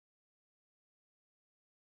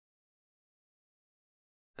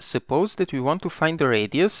Suppose that we want to find the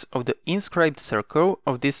radius of the inscribed circle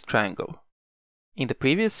of this triangle. In the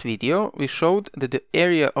previous video, we showed that the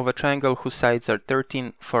area of a triangle whose sides are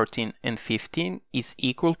 13, 14, and 15 is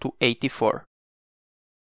equal to 84.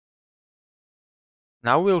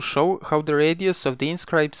 Now we'll show how the radius of the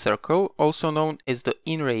inscribed circle, also known as the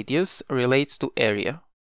inradius, relates to area.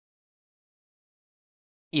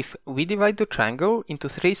 If we divide the triangle into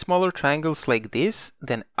three smaller triangles like this,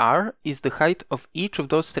 then r is the height of each of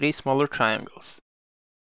those three smaller triangles.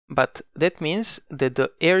 But that means that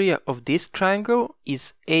the area of this triangle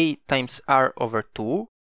is a times r over 2,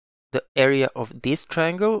 the area of this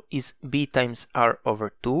triangle is b times r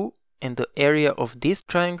over 2, and the area of this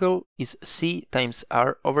triangle is c times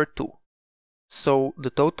r over 2. So the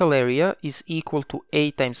total area is equal to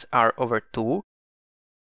a times r over 2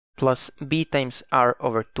 plus b times r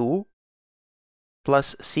over 2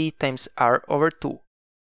 plus c times r over 2,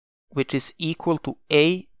 which is equal to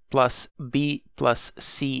a plus b plus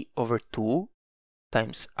c over 2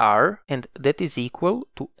 times r, and that is equal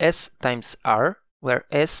to s times r, where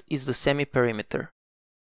s is the semiperimeter.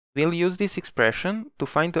 We'll use this expression to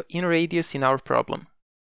find the inradius in our problem.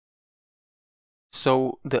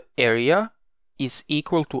 So the area is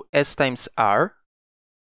equal to s times r,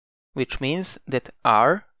 which means that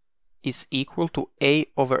r is equal to a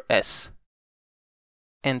over s.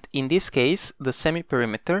 And in this case, the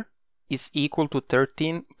semiperimeter is equal to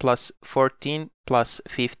 13 plus 14 plus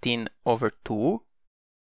 15 over 2,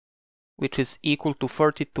 which is equal to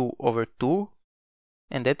 42 over 2,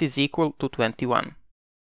 and that is equal to 21.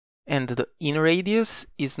 And the inradius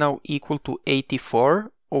is now equal to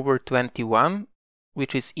 84 over 21,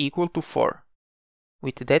 which is equal to 4.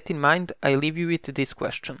 With that in mind, I leave you with this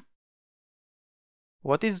question.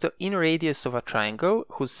 What is the inradius of a triangle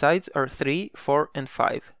whose sides are 3, 4, and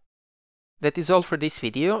 5? That is all for this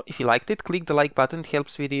video. If you liked it, click the like button, it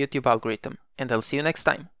helps with the YouTube algorithm. And I'll see you next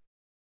time.